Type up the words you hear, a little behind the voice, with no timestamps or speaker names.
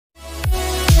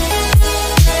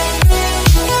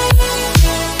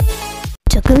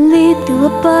Took a leap through a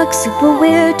box, super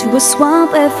weird, to a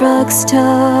swamp where frogs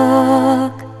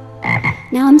talk.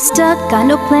 Now I'm stuck, got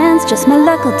no plans, just my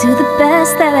luck, I'll do the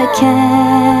best that I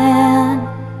can.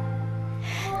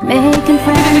 Making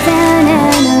friends and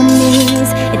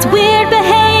enemies, it's weird but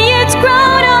hey, it's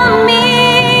grown on me.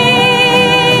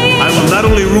 I will not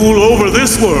only rule over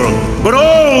this world, but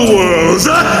all worlds.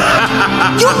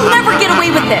 You'll never get away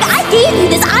with this. I gave you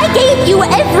this, I gave you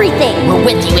everything. We're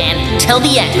with you, Anne, till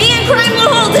the end. Me and Crime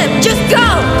will hold him, just go.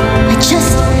 I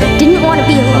just didn't want to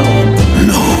be alone.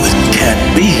 No, it can't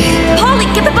be. Polly,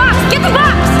 get the box, get the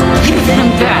box. Give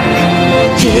him back.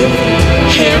 Give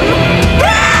him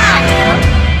back.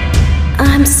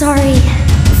 I'm sorry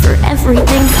for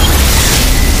everything.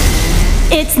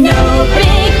 It's no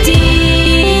big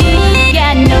deal.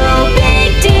 Yeah, no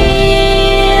big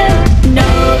deal.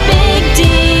 No big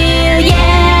deal.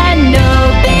 Yeah,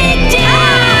 no big deal.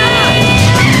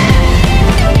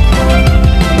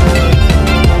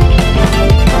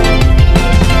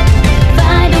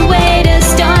 Find a way to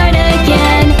start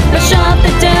again. Brush off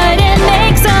the dirt and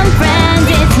make some friends.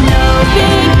 It's no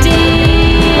big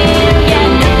deal. Yeah,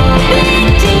 no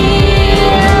big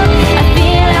deal. I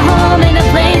feel at home in a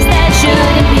place that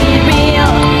shouldn't be real.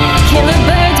 Killer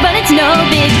birds, but it's no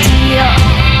big deal.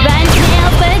 Riding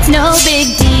snails, but it's no big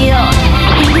deal.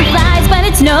 Eating flies, but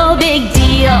it's no big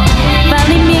deal.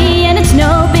 Finding me and it's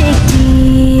no big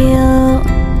deal.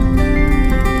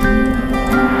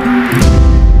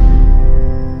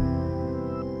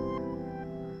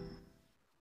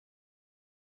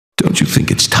 Don't you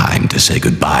think it's time to say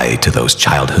goodbye to those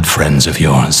childhood friends of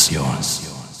yours?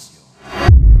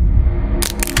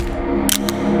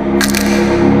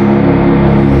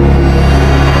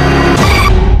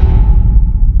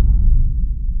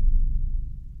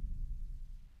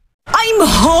 I'm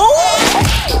home?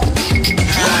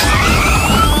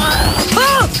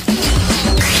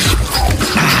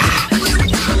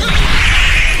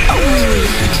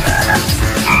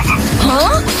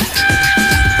 Huh?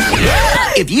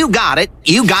 If you got it,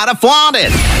 you gotta flaunt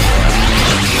it.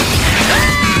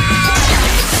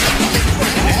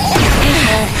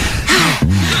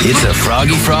 It's a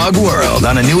Froggy Frog world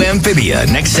on a new Amphibia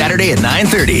next Saturday at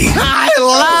 9:30. I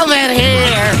love it.